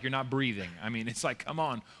Spirit, it's like you're not breathing. I mean, it's like, come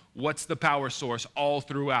on, what's the power source all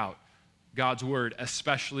throughout God's word,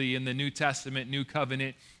 especially in the New Testament, New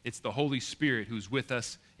Covenant? It's the Holy Spirit who's with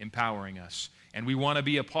us, empowering us. And we want to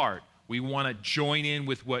be a part. We want to join in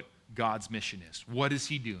with what God's mission is. What is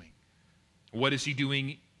he doing? What is he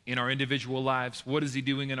doing in our individual lives? What is he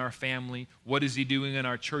doing in our family? What is he doing in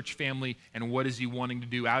our church family? And what is he wanting to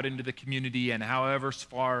do out into the community and however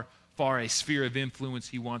far a sphere of influence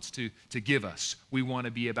he wants to give us? We want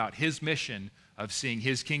to be about his mission of seeing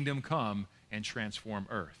his kingdom come and transform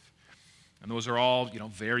earth. And those are all,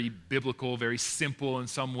 very biblical, very simple in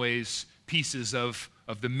some ways pieces of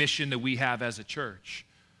the mission that we have as a church.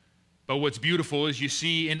 But what's beautiful is you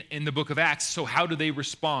see in the book of Acts, so how do they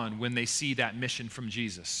respond when they see that mission from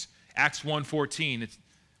Jesus? Acts 1:14,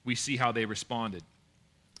 we see how they responded.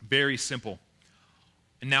 Very simple.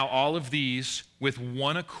 And now all of these, with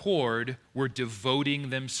one accord, were devoting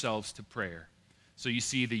themselves to prayer. So you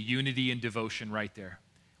see the unity and devotion right there.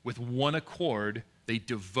 With one accord, they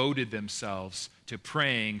devoted themselves to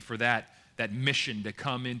praying for that mission to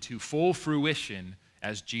come into full fruition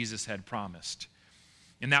as Jesus had promised.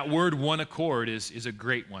 And that word one accord is a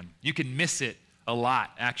great one. You can miss it a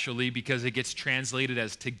lot, actually, because it gets translated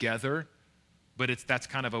as together, but that's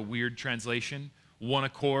kind of a weird translation. One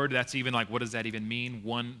accord, that's even like, what does that even mean?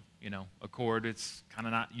 One, accord, it's kind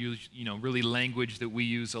of not really language that we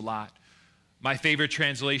use a lot. My favorite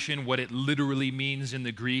translation, what it literally means in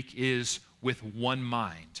the Greek is with one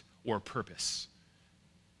mind or purpose.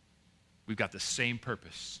 We've got the same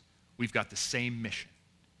purpose. We've got the same mission.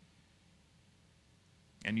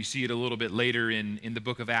 And you see it a little bit later in the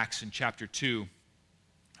book of Acts in chapter 2,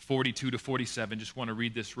 42 to 47. Just want to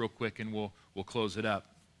read this real quick and we'll close it up.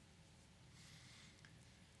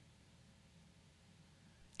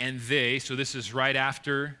 And so this is right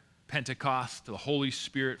after Pentecost, the Holy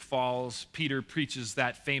Spirit falls. Peter preaches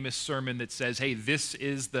that famous sermon that says, hey, this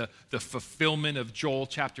is the fulfillment of Joel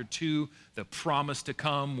chapter 2, the promise to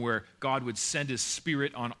come where God would send his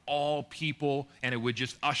Spirit on all people and it would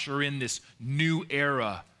just usher in this new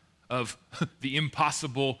era of the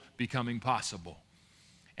impossible becoming possible.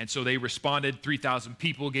 And so they responded. 3,000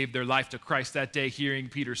 people gave their life to Christ that day, hearing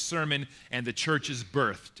Peter's sermon, and the church is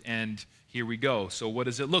birthed. And here we go. So what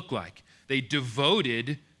does it look like? they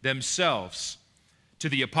devoted themselves to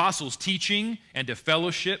the apostles' teaching and to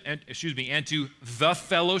fellowship, and to the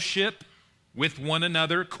fellowship with one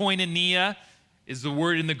another. Koinonia is the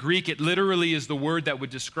word in the Greek. It literally is the word that would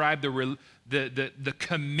describe the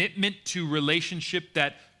commitment to relationship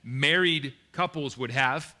that married couples would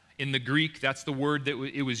have. In the Greek, that's the word that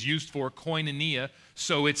it was used for, koinonia.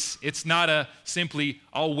 So it's not a simply,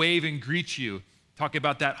 I'll wave and greet you. Talk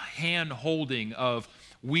about that hand holding of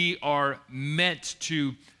we are meant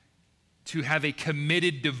to have a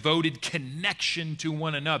committed, devoted connection to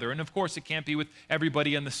one another. And of course, it can't be with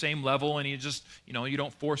everybody on the same level, and you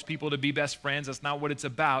don't force people to be best friends. That's not what it's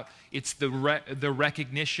about. It's the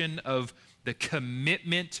recognition of the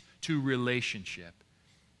commitment to relationship.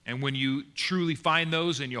 And when you truly find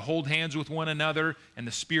those and you hold hands with one another and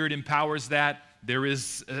the Spirit empowers that, there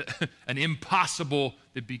is an impossible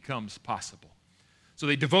that becomes possible. So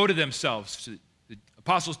they devoted themselves to the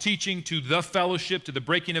apostles' teaching, to the fellowship, to the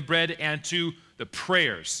breaking of bread, and to the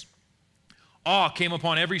prayers. Awe came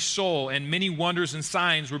upon every soul, and many wonders and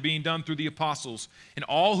signs were being done through the apostles. And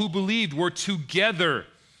all who believed were together.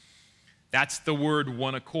 That's the word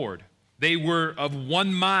one accord. They were of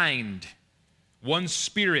one mind, one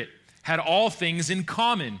spirit, had all things in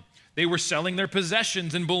common. They were selling their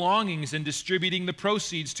possessions and belongings and distributing the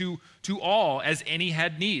proceeds to all as any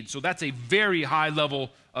had need. So that's a very high level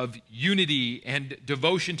of unity and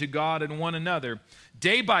devotion to God and one another.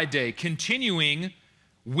 Day by day, continuing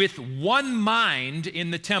with one mind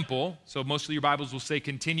in the temple. So most of your Bibles will say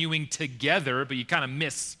continuing together, but you kind of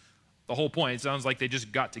miss the whole point. It sounds like they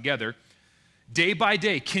just got together. Day by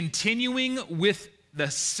day, continuing with the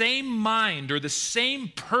same mind or the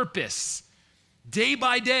same purpose, day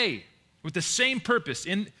by day, with the same purpose,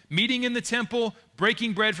 in meeting in the temple,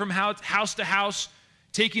 breaking bread from house to house,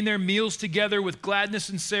 taking their meals together with gladness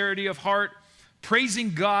and sincerity of heart,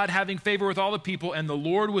 praising God, having favor with all the people, and the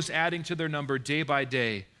Lord was adding to their number day by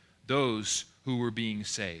day those who were being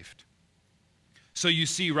saved. So you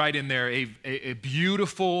see right in there a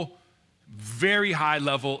beautiful, very high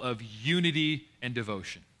level of unity and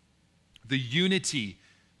devotion. The unity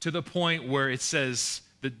to the point where it says,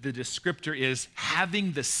 the descriptor is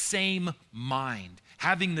having the same mind,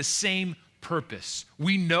 having the same purpose.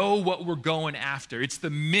 We know what we're going after. It's the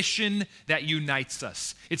mission that unites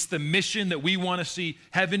us. It's the mission that we want to see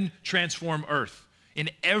heaven transform earth in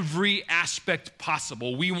every aspect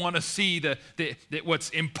possible. We want to see that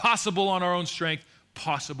what's impossible on our own strength,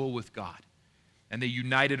 possible with God. And they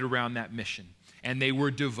united around that mission, and they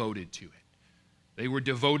were devoted to it. They were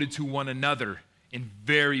devoted to one another in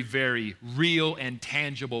very, very real and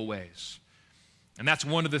tangible ways. And that's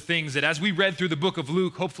one of the things that as we read through the book of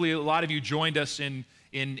Luke, hopefully a lot of you joined us in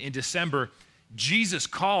December, Jesus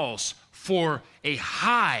calls for a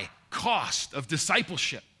high cost of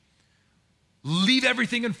discipleship. Leave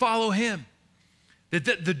everything and follow him.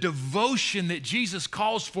 That the devotion that Jesus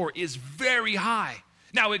calls for is very high.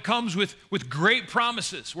 Now, it comes with great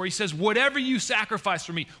promises where he says, whatever you sacrifice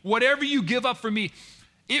for me, whatever you give up for me,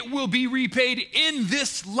 it will be repaid in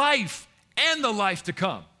this life and the life to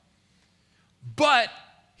come. But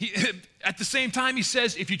at the same time, he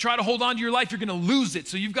says, if you try to hold on to your life, you're going to lose it.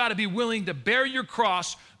 So you've got to be willing to bear your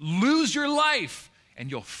cross, lose your life, and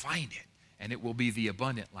you'll find it, and it will be the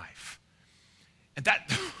abundant life. And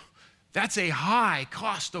that's a high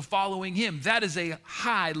cost of following him. That is a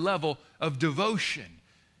high level of devotion.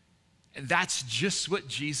 And that's just what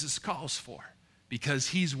Jesus calls for, because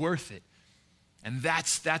he's worth it. And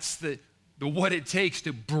that's the what it takes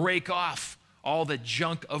to break off all the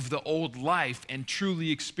junk of the old life and truly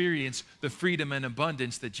experience the freedom and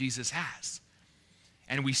abundance that Jesus has.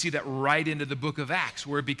 And we see that right into the book of Acts,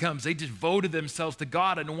 where it becomes they devoted themselves to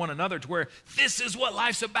God and to one another, to where this is what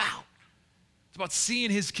life's about. It's about seeing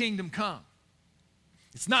his kingdom come.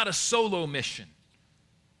 It's not a solo mission.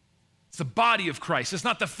 It's the body of Christ. It's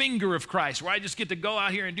not the finger of Christ where I just get to go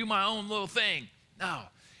out here and do my own little thing. No.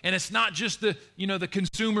 And it's not just the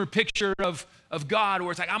consumer picture of God where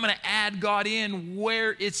it's like, I'm going to add God in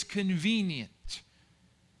where it's convenient.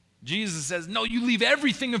 Jesus says, no, you leave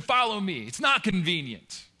everything and follow me. It's not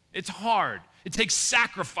convenient. It's hard. It takes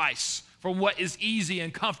sacrifice for what is easy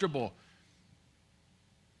and comfortable.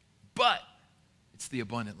 But it's the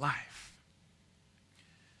abundant life.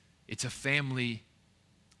 It's a family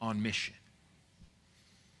on mission.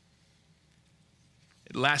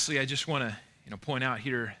 And lastly, I just want to point out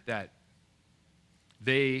here that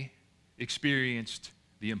they experienced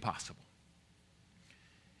the impossible.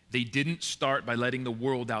 They didn't start by letting the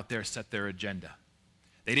world out there set their agenda.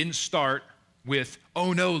 They didn't start with,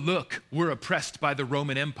 oh no, look, we're oppressed by the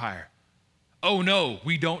Roman Empire. Oh no,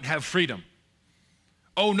 we don't have freedom.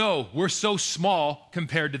 Oh no, we're so small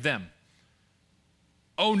compared to them.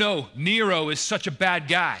 Oh no, Nero is such a bad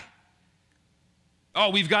guy. Oh,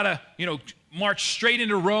 we've got to, march straight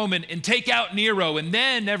into Rome and take out Nero, and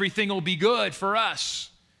then everything will be good for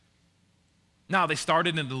us. No, they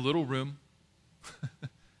started in the little room.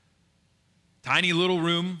 Tiny little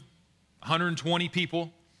room, 120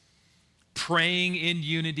 people, praying in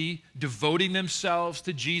unity, devoting themselves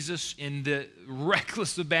to Jesus in the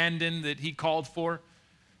reckless abandon that he called for.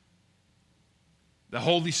 The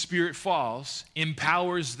Holy Spirit falls,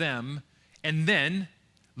 empowers them, and then,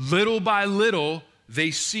 little by little,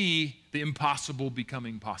 they see the impossible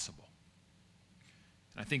becoming possible.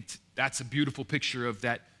 And I think that's a beautiful picture of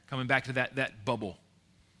that, coming back to that bubble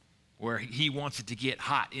where he wants it to get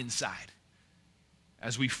hot inside.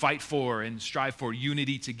 As we fight for and strive for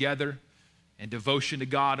unity together and devotion to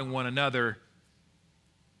God and one another,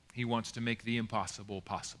 he wants to make the impossible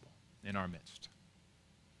possible in our midst.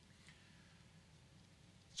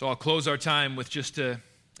 So I'll close our time with just an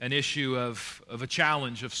issue of a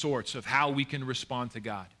challenge of sorts of how we can respond to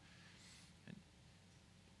God.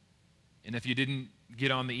 And if you didn't get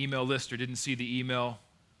on the email list or didn't see the email,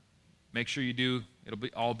 make sure you do. It'll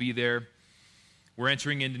all be there. We're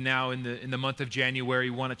entering into now in the month of January.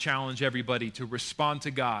 We want to challenge everybody to respond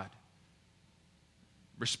to God.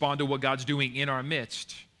 Respond to what God's doing in our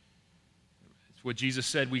midst. It's what Jesus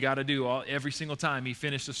said we got to do every single time he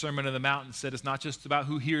finished the Sermon on the Mount and said it's not just about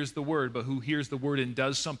who hears the word, but who hears the word and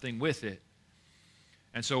does something with it.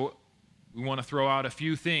 And so we want to throw out a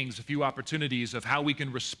few things, a few opportunities of how we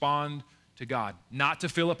can respond to God. Not to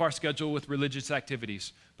fill up our schedule with religious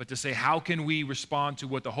activities, but to say, how can we respond to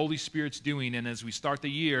what the Holy Spirit's doing? And as we start the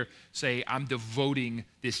year, say, I'm devoting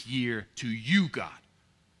this year to you, God.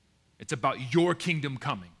 It's about your kingdom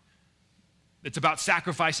coming. It's about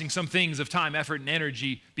sacrificing some things of time, effort, and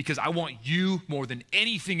energy because I want you more than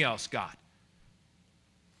anything else, God.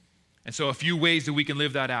 And so a few ways that we can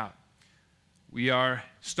live that out. We are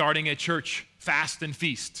starting a church fast and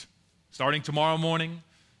feast. Starting tomorrow morning,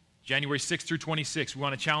 January 6th through 26th, we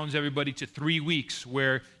want to challenge everybody to 3 weeks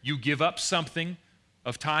where you give up something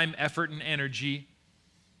of time, effort, and energy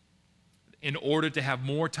in order to have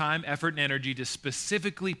more time, effort, and energy to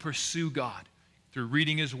specifically pursue God through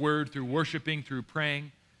reading his word, through worshiping, through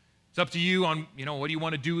praying. It's up to you on, what do you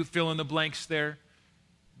want to do, fill in the blanks there.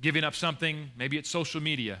 Giving up something, maybe it's social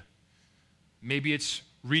media. Maybe it's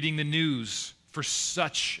reading the news for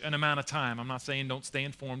such an amount of time. I'm not saying don't stay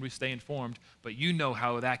informed, we stay informed, but you know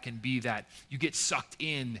how that can be that you get sucked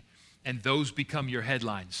in and those become your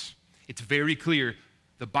headlines. It's very clear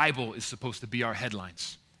the Bible is supposed to be our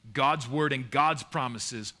headlines. God's word and God's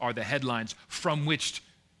promises are the headlines from which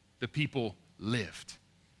the people lived.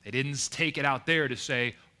 They didn't take it out there to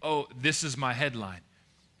say, oh, this is my headline.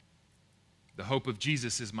 The hope of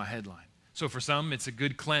Jesus is my headline. So for some, it's a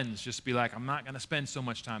good cleanse. Just be like, I'm not going to spend so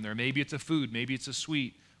much time there. Maybe it's a food, maybe it's a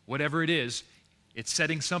sweet, whatever it is. It's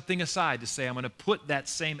setting something aside to say, I'm going to put that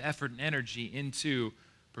same effort and energy into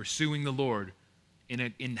pursuing the Lord in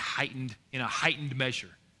a heightened measure.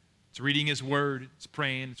 It's reading his word, it's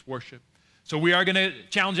praying, it's worship. So we are going to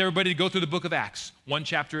challenge everybody to go through the book of Acts, 1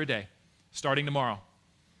 chapter a day, starting tomorrow.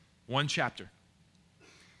 1 chapter.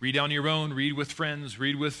 Read on your own, read with friends,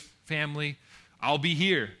 read with family. I'll be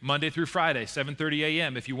here Monday through Friday, 7:30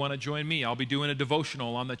 a.m. If you want to join me, I'll be doing a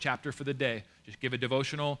devotional on the chapter for the day. Just give a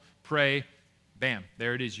devotional, pray, bam,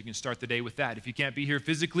 there it is. You can start the day with that. If you can't be here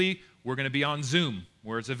physically, we're going to be on Zoom,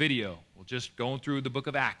 where it's a video. We'll just go through the book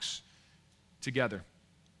of Acts together.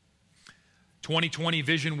 2020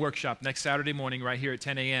 Vision Workshop next Saturday morning right here at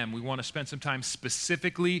 10 a.m. We want to spend some time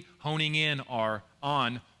specifically honing in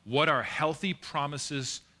on what are healthy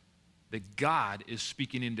promises that God is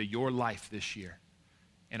speaking into your life this year.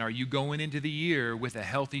 And are you going into the year with a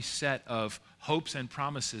healthy set of hopes and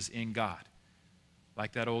promises in God?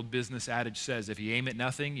 Like that old business adage says, if you aim at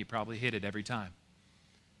nothing, you probably hit it every time.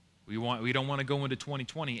 We don't want to go into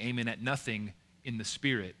 2020 aiming at nothing in the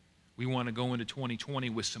Spirit. We want to go into 2020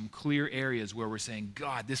 with some clear areas where we're saying,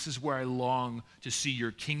 God, this is where I long to see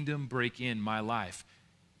your kingdom break in my life.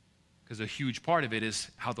 Because a huge part of it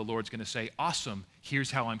is how the Lord's going to say, awesome,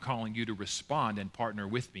 here's how I'm calling you to respond and partner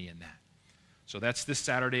with me in that. So that's this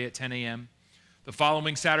Saturday at 10 a.m. The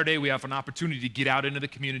following Saturday, we have an opportunity to get out into the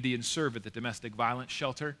community and serve at the domestic violence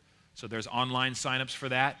shelter. So there's online signups for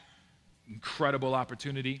that. Incredible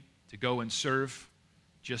opportunity to go and serve,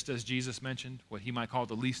 just as Jesus mentioned, what he might call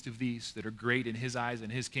the least of these that are great in his eyes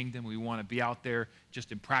and his kingdom. We want to be out there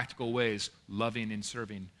just in practical ways, loving and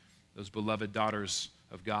serving those beloved daughters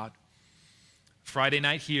of God. Friday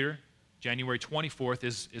night here, January 24th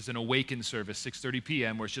is an awaken service, 6:30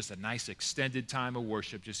 p.m., where it's just a nice extended time of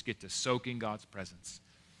worship, just get to soak in God's presence.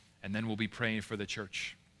 And then we'll be praying for the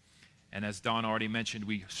church. And as Don already mentioned,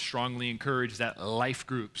 we strongly encourage that life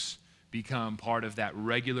groups become part of that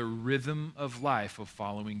regular rhythm of life of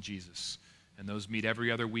following Jesus. And those meet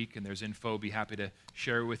every other week, and there's info. Be happy to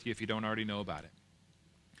share it with you if you don't already know about it.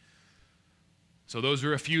 So those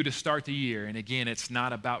are a few to start the year. And again, it's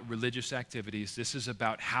not about religious activities. This is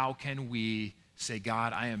about how can we say,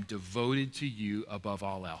 God, I am devoted to you above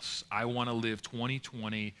all else. I want to live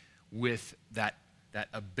 2020 with that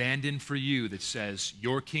abandon for you that says,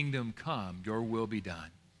 your kingdom come, your will be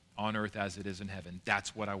done on earth as it is in heaven.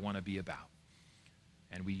 That's what I want to be about.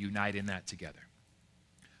 And we unite in that together.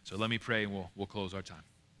 So let me pray and we'll close our time.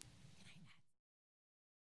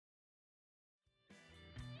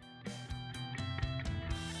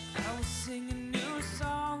 I was singing